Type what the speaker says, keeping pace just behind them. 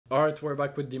Alright, we're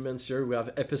back with Demons here. We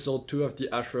have episode 2 of the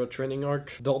hashira training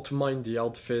arc. Don't mind the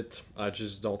outfit, I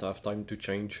just don't have time to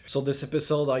change. So this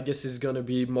episode, I guess, is gonna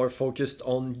be more focused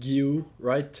on Giyu,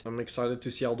 right? I'm excited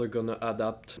to see how they're gonna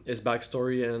adapt his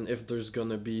backstory and if there's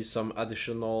gonna be some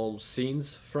additional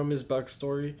scenes from his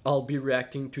backstory. I'll be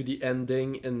reacting to the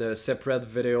ending in a separate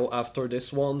video after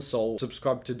this one, so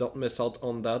subscribe to don't miss out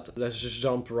on that. Let's just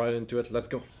jump right into it. Let's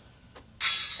go.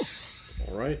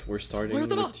 Alright, we're starting with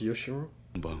Yoshiro.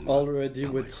 Already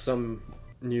with some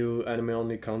new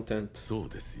anime-only content.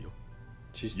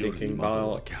 She's thinking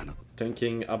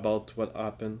about what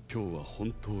happened.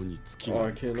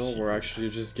 Okay, no, we're actually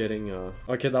just getting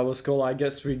okay, that was cool. I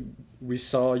guess we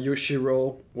saw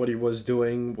Yoshiro, what he was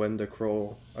doing when the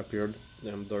crow appeared.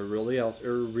 And they're really out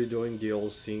here redoing the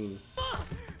old scene.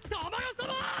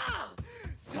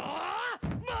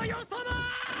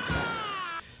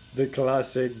 The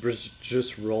classic bridge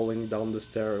just rolling down the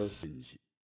stairs.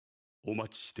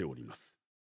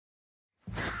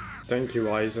 Thank you,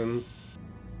 Aizen.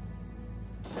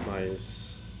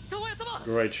 Nice.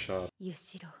 Great shot.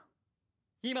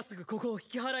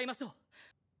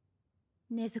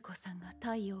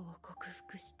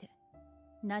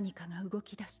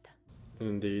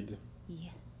 Indeed.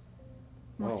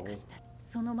 Wow.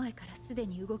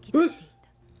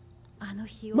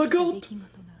 My god!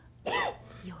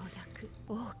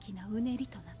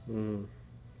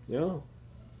 Yeah.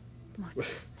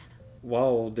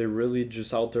 Wow, they're really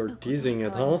just out there teasing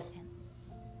it, huh?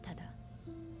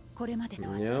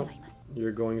 Yeah,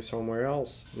 you're going somewhere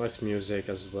else. Nice music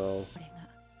as well.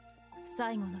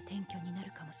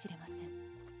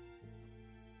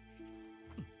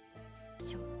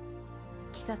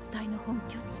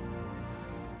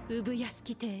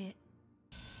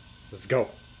 Let's go.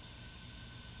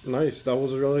 Nice, that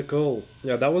was really cool.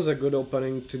 Yeah, that was a good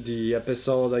opening to the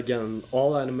episode. Again,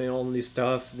 all anime only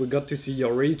stuff. We got to see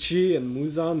Yorichi and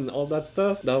Muzan and all that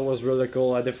stuff. That was really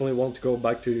cool. I definitely want to go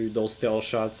back to those still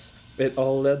shots. It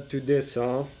all led to this,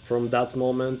 huh? From that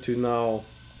moment to now.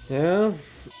 Yeah?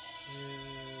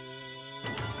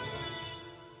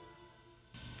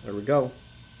 There we go.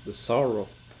 The sorrow.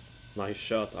 Nice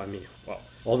shot, I mean, wow.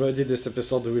 Already this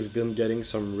episode we've been getting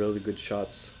some really good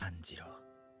shots.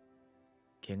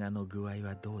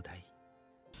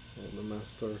 Oh, the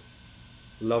master.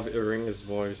 Love hearing his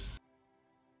voice.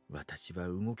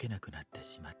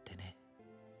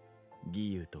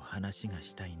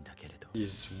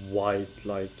 He's white,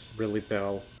 like, really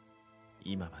pale.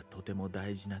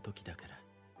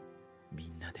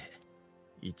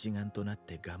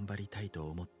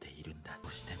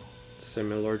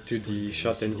 Similar to the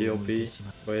shot in DOP,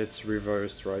 but it's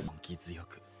reversed, right?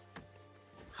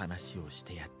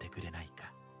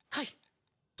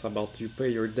 It's about you pay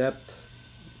your debt.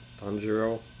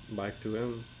 Tanjiro, back to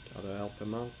him. Gotta help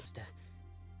him out.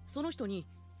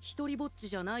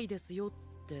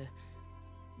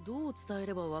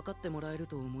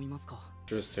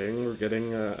 Interesting, we're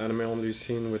getting an anime only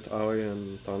scene with Aoi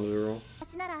and Tanjiro.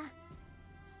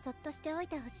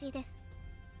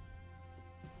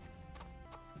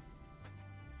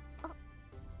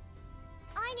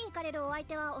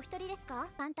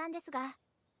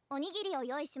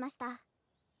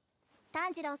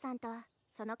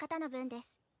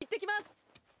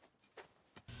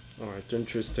 Alright,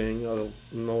 interesting. I don't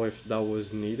know if that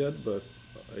was needed, but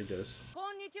I guess.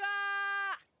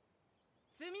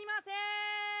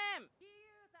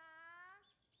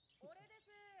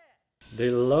 They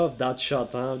love that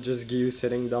shot, huh? Just Giyu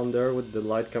sitting down there with the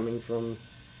light coming from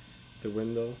the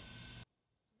window.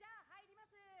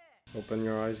 Open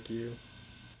your eyes, Giyu.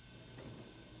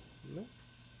 No.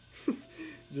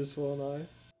 Just one eye.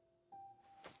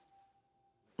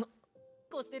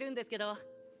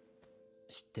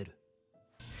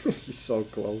 He's so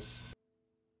close.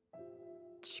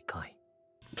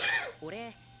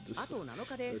 Just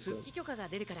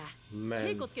man.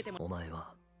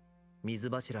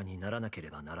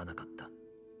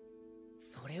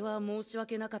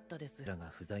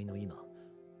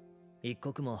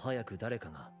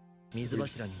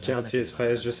 Can't see his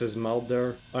face, just his mouth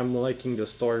there. I'm liking the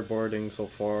storyboarding so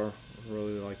far. I'm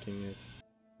really liking it.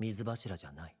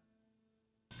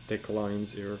 Thick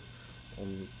lines here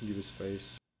on Giyu's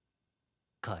face.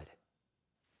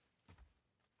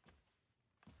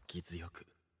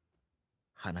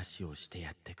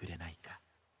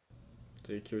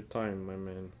 Take your time, my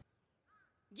man.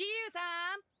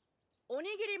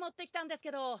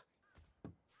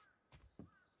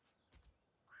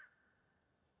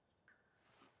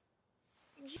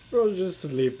 Bro, just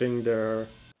sleeping there.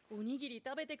 おにぎり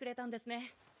食べてくれたんです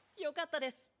ね。よかったで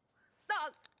す。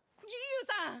あ、ギユ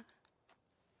さん。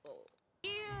ギ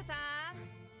ユさん、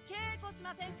稽古し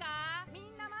ませんか？み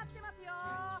んな待ってますよ。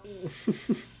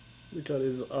 Look at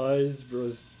his eyes, bro.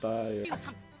 He's tired.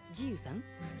 ギユさん、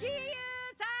ギユ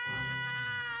さ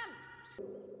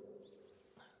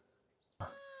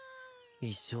ん。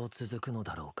一生続くの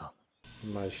だろうか。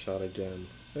 Nice shot again.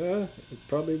 Yeah, it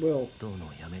probably will. どう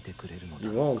のやめてくれるのだ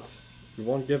You ろうか。 won't. He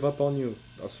won't give up on you.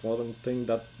 That's one thing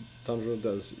that Tanjiro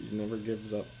does. He never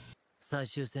gives up. 最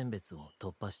終選別を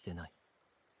突破してない。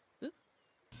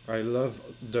 I love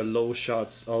the low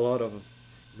shots. A lot of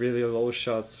really low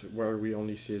shots where we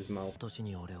only see his mouth. 年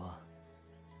に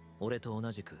俺と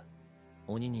同じく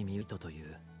鬼に見るとい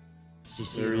う獅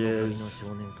子色の髪の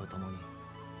少年と共に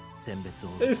選別を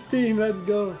His team, let's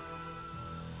go!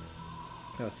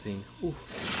 Cutscene. Ooh.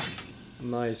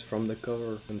 Nice from the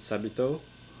cover. And Sabito?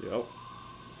 Yep.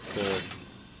 Cool.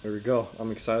 There we go.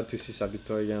 I'm excited to see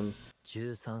Sabito again.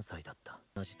 13歳だった。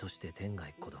同じ年で天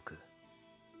涯孤独。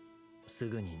す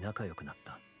ぐに仲良くなっ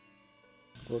た。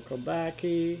 Welcome back,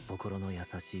 Key. 心の優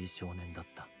しい少年だっ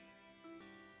た。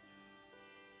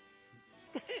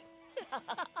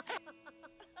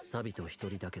サビと一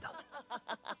人だけだ。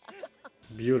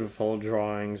 Beautiful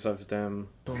drawings of them.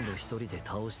 ほとんど一人で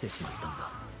倒してしまったん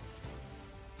だ。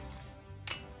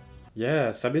 Yeah,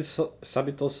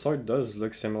 Sabito's sword does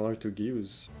look similar to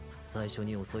Giyu's. 最初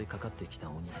に襲いかかってきた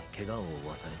鬼に怪我を負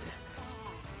わされて。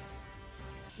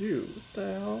 You, what the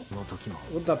hell? この時も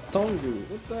What that tongue do?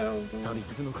 What the hell is サ that? ビ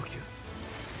水の呼吸。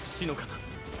死の型。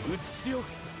打ちしよう。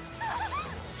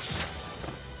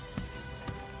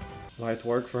 Light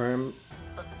work for him.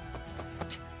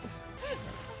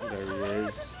 There he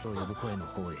is. と呼ぶ声の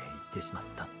方へ行ってしまっ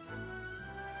た。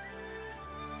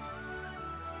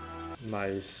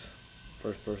 Nice.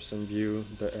 First person view,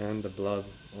 the end, the blood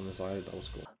on his eye. That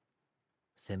was cool.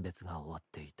 選別が終わっ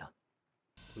ていた。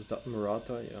 Was that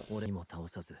Murata? Yeah. 俺にも倒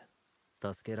さず、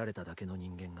助けられただけの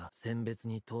人間が選別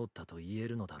に通ったと言え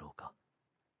るのだろうか。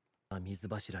水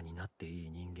柱になっていい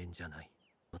人間じゃない。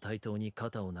対等に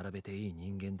肩を並べていい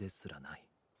人間ですらない。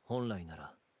本来な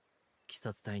ら、鬼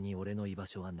殺隊に俺の居場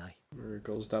所はない。 There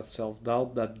goes that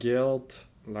self-doubt, that guilt,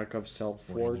 lack of 俺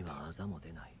self-worth. にはあざも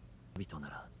出ない。人な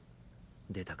ら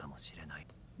出たかもしれない。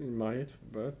 He might,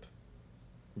 but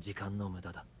時間の無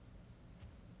駄だ。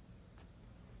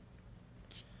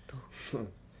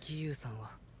ギユさん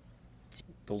は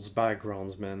those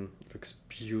backgrounds, man, looks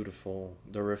beautiful.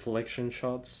 The reflection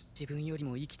shots. 自分より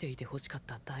も生きていて欲しかっ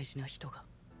た大事な人が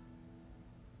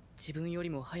自分より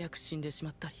も早く死んでし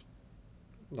まったり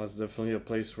That's definitely a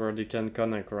place where they can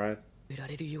connect, right? 売ら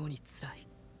れるように辛い。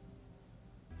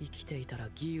生きていたら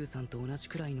ギユさんと同じ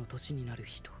くらいの年になる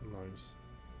人。 Nice.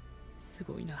 す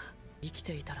ごいな。生き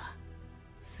ていたら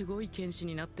すごい剣士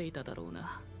になっていただろう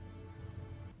な。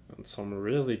 And some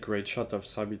really great shot of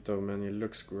Sabito, man. He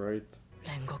looks great.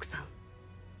 煉獄さん、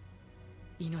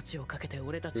命を懸けて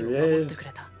俺たちを守ってく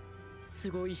れた。す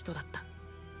ごい人だった。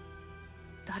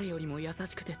誰よりも優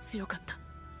しくて強かった。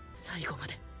最後ま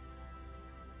で。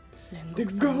煉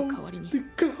獄さんの代わりに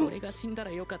俺が死んだ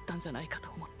らよかったんじゃないかと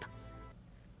思った。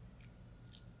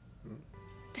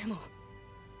でも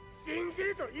信じ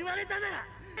ると言われたなら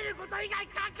見ること以外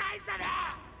考えんじゃね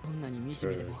え。どんなに惨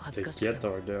めでも恥ずかしくて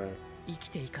も生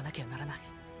きていかなきゃならない。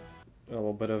 A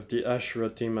little bit of the Ashura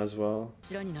team as well.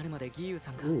 白になるまでギユ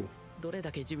さんが Ooh, どれ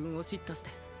だけ自分を叱咤して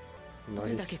ど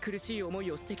れだけ nice. 苦しい思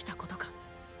いをしてきたことか。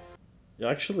 He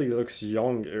actually looks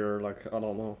young here, like, I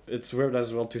don't know. It's weird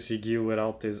as well to see Giyu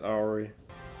without his Aori.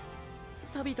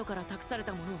 サビトから託され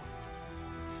たものを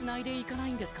繋いでいかな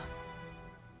いんですか。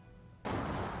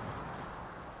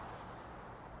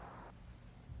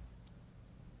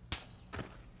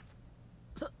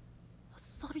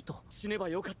サビと死ねば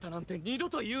よかったなんて二度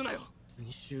と言うなよ。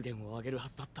次祝言をあげるは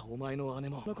ずだったお前の姉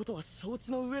もそのことは承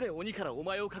知の上で鬼からお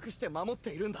前を隠して守って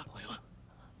いるんだ。お前は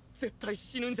絶対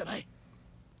死ぬんじゃない。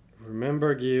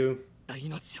 Remember, Giyu.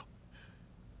 命を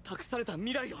託された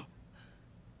未来を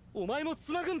お前も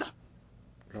繋ぐんだ。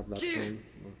 Grab that Giyu.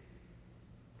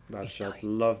 one. That shot,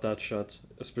 love that shot,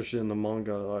 especially in the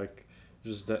manga, like,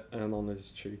 just the end on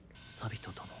his cheek. サビ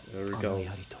トと There he のあのやり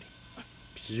goes. とり。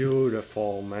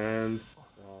 Beautiful, man.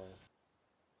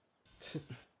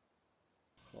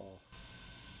 Wow.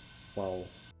 Wow.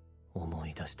 思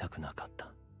い出したくなかっ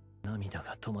た。涙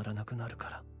が止まらなくなるか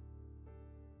ら。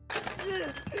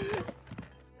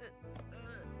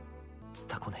ツ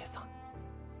タコ姉さん、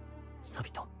サ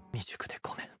ビト未熟で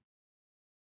ごめん。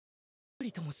無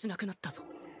理ともしなくなったぞ。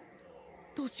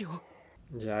どうしよ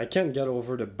う。 Yeah, I can't get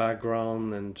over the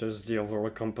background and just the overall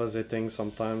compositing.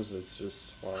 Sometimes it's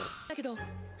just wow. だけど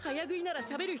早食いなら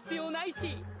喋る必要ないし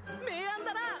明暗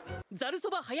だな。ざるそ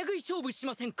ば早食い勝負し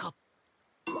ませんか。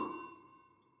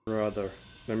Rather.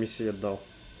 Let me see it though.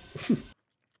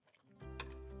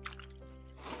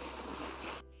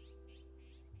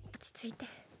 落ち着いて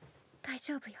大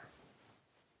丈夫よ。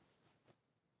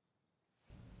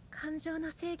感情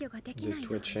の制御ができない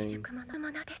のは未熟者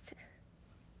です。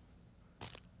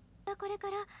これか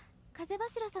ら風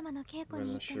柱様の稽古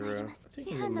に行ってまいります。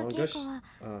師範の稽古は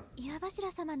岩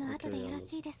柱様の後でよろ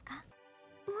しいですか？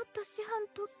もっと師範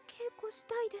と稽古し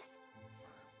たいです。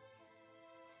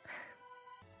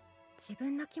自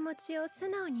分の気持ちを素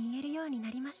直に言えるように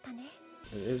なりましたね。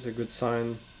 It is a good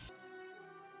sign.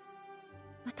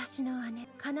 私の姉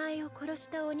かなえを殺し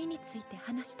た鬼について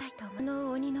話したいと思う。こ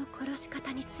の鬼の殺し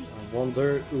方について I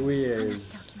wonder who he 話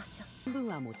して is. おきましょう。半分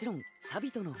はもちろんサ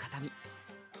ビトの形見、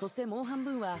そしてもう半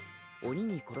分は鬼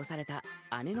に殺された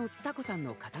姉のツタコさん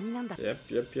の形見なんだ。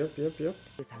 Yep.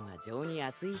 さんは情に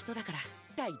熱い人だから。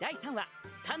第3話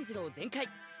炭治郎全開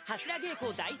柱稽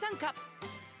古大参加。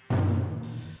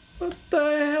 What the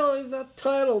hell is that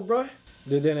title, bruh?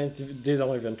 They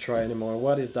don't even try anymore.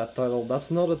 What is that title?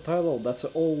 That's not a title. That's an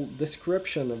old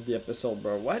description of the episode,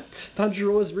 bro. What?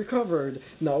 Tanjiro is recovered.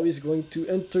 Now he's going to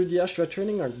enter the Ashura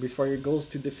training arc before he goes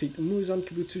to defeat Muzan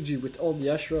Kibutsuji with all the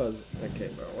Ashuras. Okay,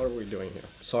 bro, what are we doing here?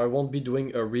 So I won't be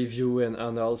doing a review and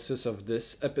analysis of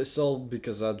this episode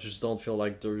because I just don't feel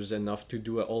like there's enough to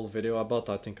do a whole video about.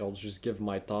 I think I'll just give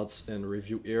my thoughts and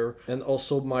review here. And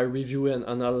also my review and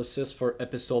analysis for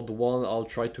episode 1, I'll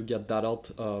try to get that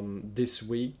out this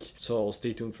week, so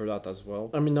stay tuned for that as well.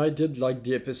 I mean, I did like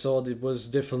the episode. It was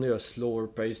definitely a slower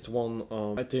paced one.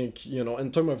 I think, you know,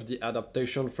 in terms of the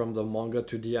adaptation from the manga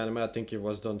to the anime, I think it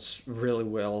was done really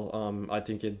well. I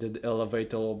think it did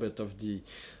elevate a little bit of the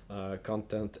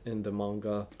content in the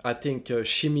manga. I think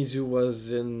Shimizu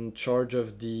was in charge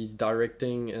of the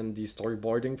directing and the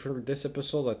storyboarding for this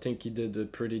episode. I think he did a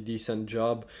pretty decent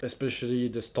job, especially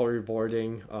the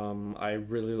storyboarding. I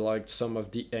really liked some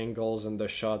of the angles and the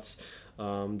shots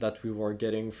that we were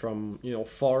getting from, you know,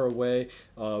 far away,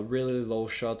 really low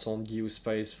shots on Giyu's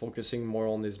face, focusing more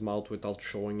on his mouth without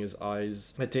showing his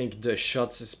eyes. I think the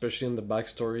shots, especially in the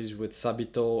backstories with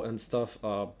Sabito and stuff,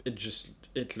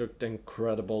 it looked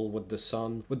incredible with the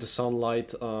sun, with the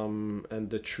sunlight, and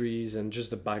the trees and just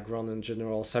the background in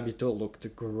general. Sabito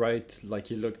looked great, like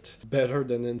he looked better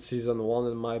than in season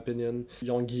 1 in my opinion.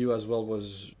 Young Giyu as well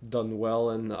was done well,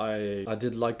 and I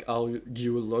did like how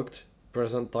Giyu looked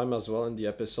present time as well in the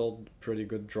episode. Pretty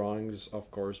good drawings,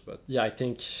 of course, but yeah, I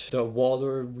think the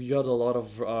water, we got a lot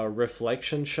of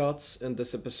reflection shots in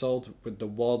this episode with the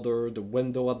water, the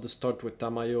window at the start with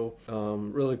Tamayo.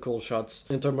 Really cool shots.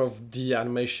 In terms of the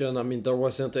animation, I mean, there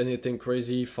wasn't anything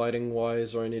crazy fighting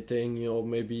wise or anything, you know.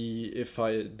 Maybe if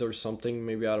there's something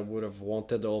maybe I would have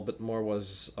wanted a little bit more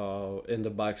was in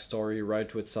the backstory,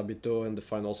 right, with Sabito and the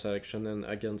final selection and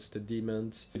against the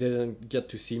demons. We didn't get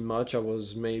to see much. I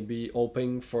was maybe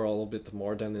hoping for a little bit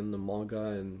more than in the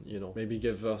manga, and, you know, maybe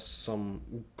give us some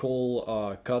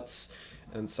cool cuts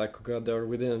and Sakuga there.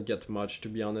 We didn't get much, to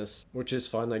be honest, which is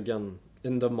fine. Again,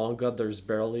 in the manga there's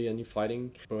barely any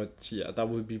fighting, but yeah, that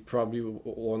would be probably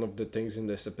one of the things in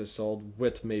this episode,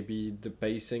 with maybe the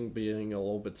pacing being a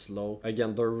little bit slow.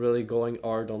 Again, they're really going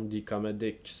hard on the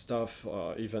comedic stuff.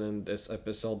 Even in this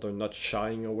episode they're not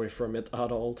shying away from it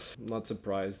at all. Not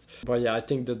surprised. But yeah, I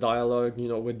think the dialogue, you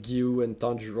know, with Giyu and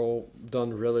Tanjiro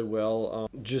done really well.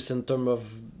 Just in terms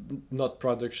of not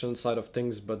production side of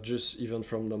things, but just even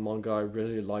from the manga, I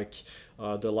really like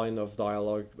the line of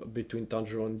dialogue between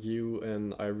Tanjiro and Giyu,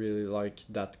 and I really like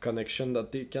that connection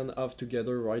that they can have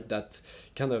together, right? That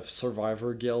kind of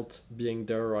survivor guilt being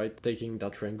there, right? Taking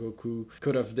that Rengoku,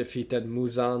 could have defeated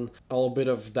Muzan, a little bit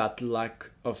of that lack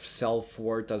of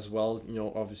self-worth as well, you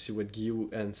know, obviously with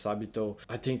Giyu and Sabito.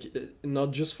 I think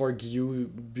not just for Giyu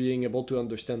being able to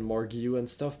understand more Giyu and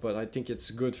stuff, but I think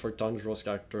it's good for Tanjiro's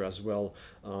character as well,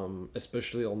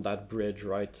 especially on that bridge,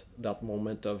 right? That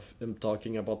moment of him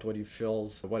talking about what he feels,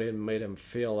 what it made him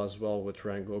feel as well with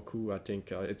Rengoku. I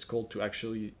think it's cool to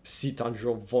actually see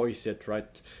Tanjiro voice it,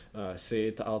 right? Say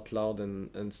it out loud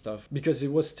and stuff, because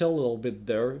it was still a little bit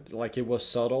there, like it was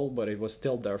subtle, but it was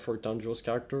still there for Tanjiro's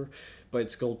character. But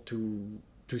it's cool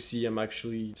to see him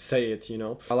actually say it, you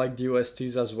know. I like the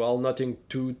OSTs as well. Nothing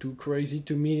too crazy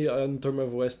to me in terms of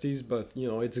OSTs, but, you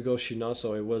know, it's Goshina,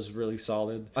 so it was really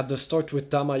solid. At the start with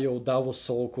Tamayo, that was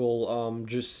so cool.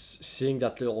 Just seeing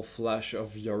that little flash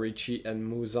of Yorichi and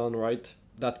Muzan, right?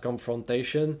 That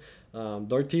confrontation.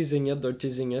 They're teasing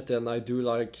it, and I do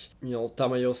like, you know,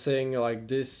 Tamayo saying like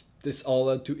this this all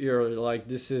led to here, like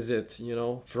this is it, you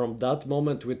know. From that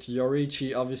moment with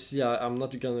Yorichi, obviously I'm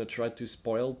not gonna try to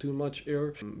spoil too much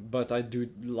here, but I do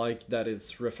like that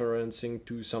it's referencing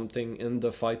to something in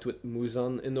the fight with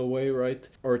Muzan in a way, right?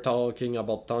 Or talking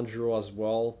about Tanjiro as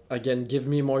well. Again, give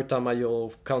me more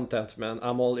Tamayo content, man.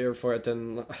 I'm all here for it,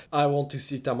 and I want to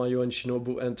see Tamayo and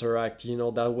Shinobu interact. You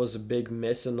know, that was a big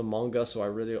miss in the manga, so I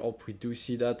really hope we do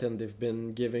see that, and they've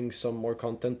been giving some more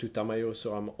content to Tamayo,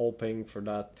 so I'm hoping for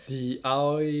that. The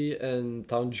Aoi and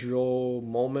Tanjiro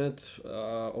moment,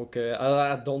 okay,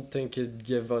 I don't think it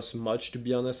gave us much, to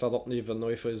be honest. I don't even know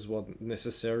if it was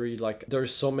necessary. Like,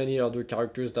 there's so many other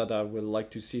characters that I would like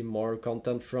to see more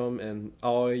content from, and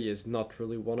Aoi is not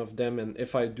really one of them, and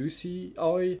if I do see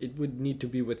Aoi, it would need to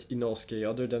be with Inosuke.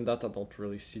 Other than that, I don't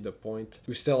really see the point.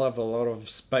 We still have a lot of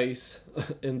space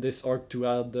in this arc to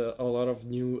add a lot of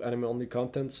new anime only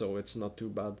content, so it's not too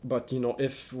bad. But you know,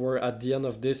 if we're at the end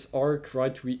of this arc,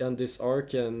 right, we end this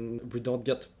arc and we don't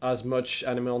get as much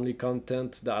anime only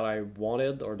content that I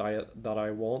wanted or that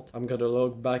I want, I'm gonna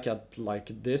look back at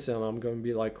like this and I'm gonna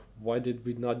be like, why did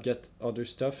we not get other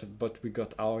stuff? But we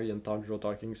got Aoi and Tanjiro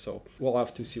talking, so we'll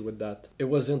have to see with that. It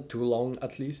wasn't too long,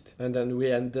 at least. And then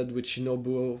we ended with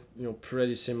Shinobu, you know,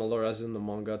 pretty similar as in the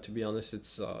manga. To be honest,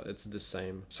 it's the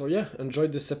same. So yeah,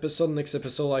 enjoyed this episode. Next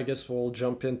episode, I guess we'll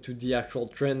jump into the actual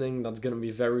training. That's gonna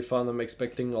be very fun. I'm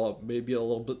expecting maybe a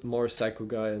little bit more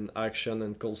Sakuga and action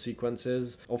and cool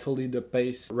sequences. Hopefully the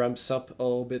pace ramps up a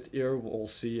little bit here. We'll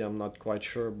see. I'm not quite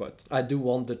sure, but I do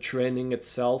want the training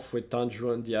itself with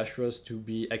Tanjiro and the Ashiras to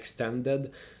be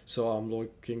extended, so I'm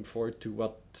looking forward to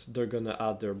what they're gonna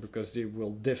add there, because they will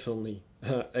definitely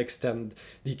extend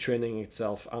the training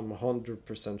itself. I'm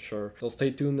 100% sure. So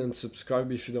stay tuned and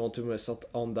subscribe if you don't want to miss out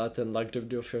on that, and like the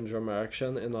video if you enjoy my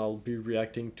action, and I'll be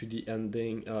reacting to the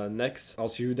ending next. I'll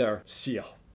see you there. See ya.